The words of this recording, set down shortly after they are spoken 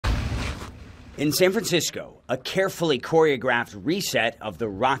In San Francisco, a carefully choreographed reset of the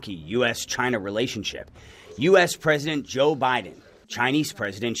rocky U.S.-China relationship. U.S. President Joe Biden, Chinese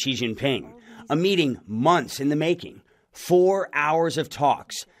President Xi Jinping, a meeting months in the making, 4 hours of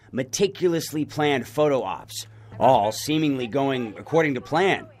talks, meticulously planned photo ops, all seemingly going according to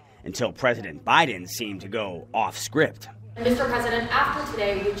plan, until President Biden seemed to go off script. Mr. President, after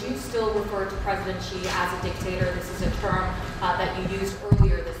today, would you still refer to President Xi as a dictator? This is a term that you used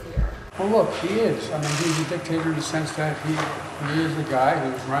earlier this year. Well, look, he is. I mean, he's a dictator in the sense that he is the guy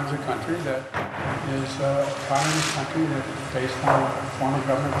who runs a country that is a communist country that is based on a form of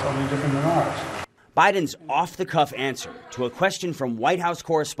government totally different than ours. Biden's off-the-cuff answer to a question from White House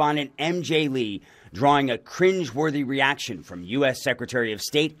correspondent M.J. Lee, drawing a cringe-worthy reaction from U.S. Secretary of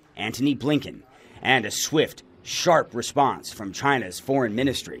State Antony Blinken, and a swift, sharp response from China's foreign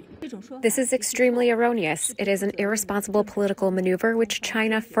ministry. This is extremely erroneous. It is an irresponsible political maneuver which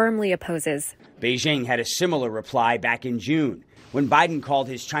China firmly opposes. Beijing had a similar reply back in June, when Biden called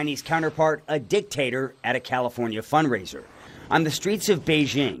his Chinese counterpart a dictator at a California fundraiser. On the streets of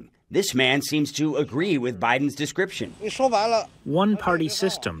Beijing, this man seems to agree with Biden's description. One-party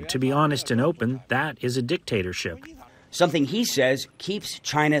system, to be honest and open, that is a dictatorship. Something he says keeps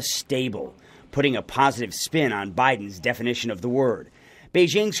China stable, putting a positive spin on Biden's definition of the word.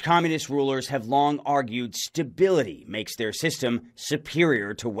 Beijing's communist rulers have long argued stability makes their system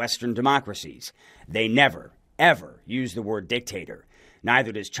superior to Western democracies. They never, ever use the word dictator.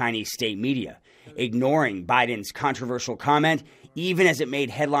 Neither does Chinese state media, ignoring Biden's controversial comment even as it made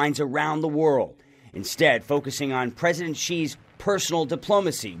headlines around the world, instead focusing on President Xi's personal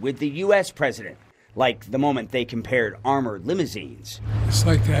diplomacy with the U.S. president, like the moment they compared armored limousines. It's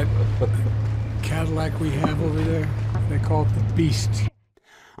like that Cadillac we have over there. They call it the Beast.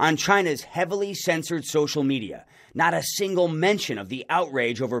 On China's heavily censored social media, not a single mention of the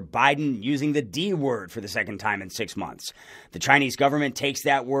outrage over Biden using the D word for the second time in 6 months. The Chinese government takes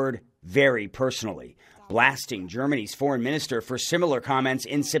that word very personally, blasting Germany's foreign minister for similar comments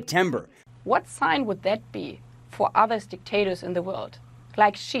in September. What sign would that be for other dictators in the world,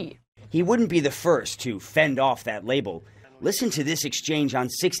 like Xi? He wouldn't be the first to fend off that label. Listen to this exchange on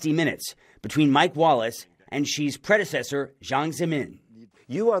 60 Minutes between Mike Wallace and Xi's predecessor, Jiang Zemin.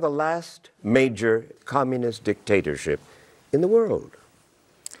 You are the last major communist dictatorship in the world.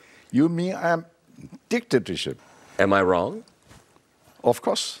 You mean I'm dictatorship? Am I wrong? Of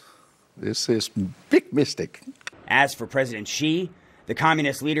course. This is big mistake. As for President Xi, the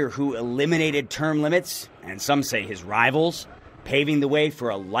communist leader who eliminated term limits, and some say his rivals, paving the way for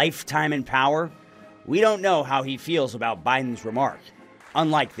a lifetime in power, we don't know how he feels about Biden's remark.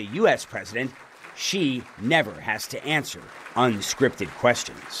 Unlike the U.S. president, Xi never has to answer unscripted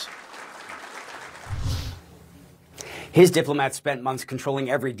questions. His diplomats spent months controlling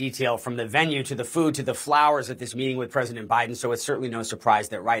every detail, from the venue to the food to the flowers at this meeting with President Biden, so it's certainly no surprise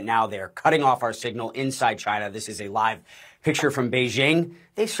that right now they're cutting off our signal inside China. This is a live picture from Beijing.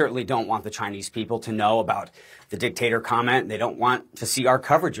 They certainly don't want the Chinese people to know about the dictator comment. They don't want to see our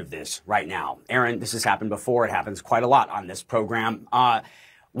coverage of this right now. Erin, this has happened before. It happens quite a lot on this program.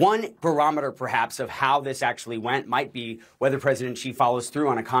 One barometer, perhaps, of how this actually went might be whether President Xi follows through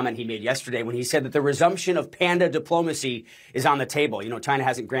on a comment he made yesterday when he said that the resumption of panda diplomacy is on the table. You know, China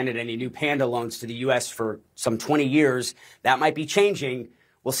hasn't granted any new panda loans to the U.S. for some 20 years. That might be changing.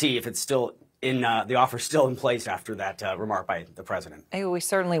 We'll see if it's still in the offer still in place after that remark by the president. We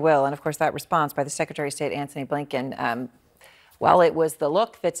certainly will. And, of course, that response by the Secretary of State, Antony Blinken, well, it was the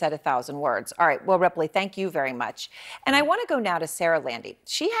look that said 1,000 words. All right, well, Ripley, thank you very much. And I want to go now to Sarah Lande.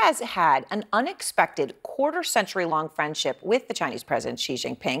 She has had an unexpected quarter-century-long friendship with the Chinese president, Xi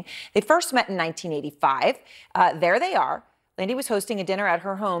Jinping. They first met in 1985. There they are. Lande was hosting a dinner at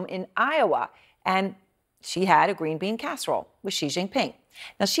her home in Iowa, and she had a green bean casserole with Xi Jinping.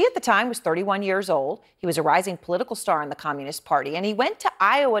 Now, Xi at the time was 31 years old. He was a rising political star in the Communist Party, and he went to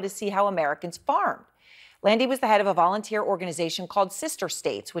Iowa to see how Americans farmed. Lande was the head of a volunteer organization called Sister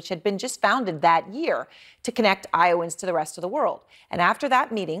States, which had been just founded that year to connect Iowans to the rest of the world. And after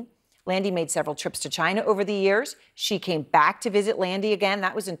that meeting, Lande made several trips to China over the years. She came back to visit Lande again.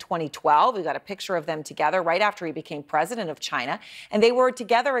 That was in 2012. We got a picture of them together right after he became president of China. And they were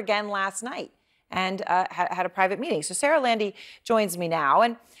together again last night and had a private meeting. So Sarah Lande joins me now.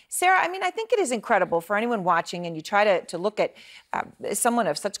 And Sarah, I mean, I think it is incredible for anyone watching, and you try to look at someone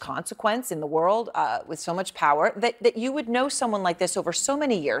of such consequence in the world with so much power, that you would know someone like this over so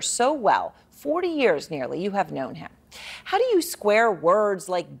many years, so well. 40 years nearly you have known him. How do you square words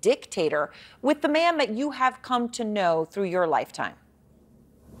like dictator with the man that you have come to know through your lifetime?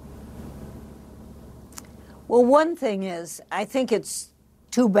 Well, one thing is, I think it's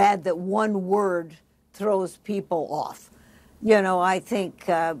too bad that one word throws people off. I think,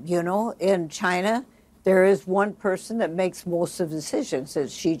 in China, there is one person that makes most of the decisions.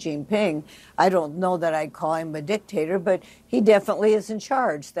 It's Xi Jinping. I don't know that I'd call him a dictator, but he definitely is in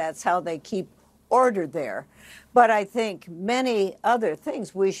charge. That's how they keep order there. But I think many other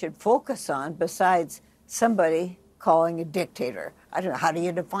things we should focus on besides somebody calling a dictator. I don't know, how do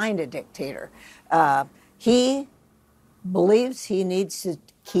you define a dictator? He believes he needs to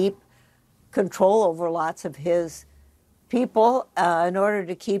keep control over lots of his people in order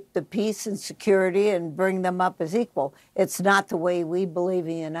to keep the peace and security and bring them up as equal. It's not the way we believe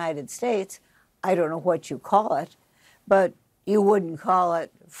in the United States. I don't know what you call it, but you wouldn't call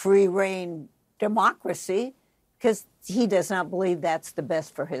it free reign democracy because he does not believe that's the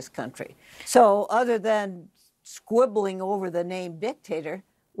best for his country. So other than squibbling over the name dictator,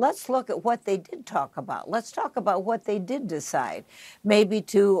 let's look at what they did talk about. Let's talk about what they did decide. Maybe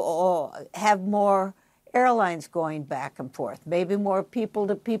to have more airlines going back and forth, maybe more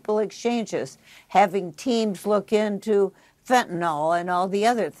people-to-people exchanges, having teams look into fentanyl and all the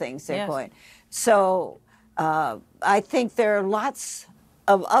other things they're going. So I think there are lots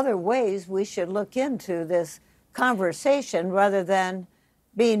of other ways we should look into this conversation rather than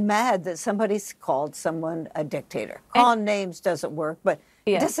being mad that somebody's called someone a dictator. Calling names doesn't work, but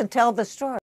it doesn't tell the story.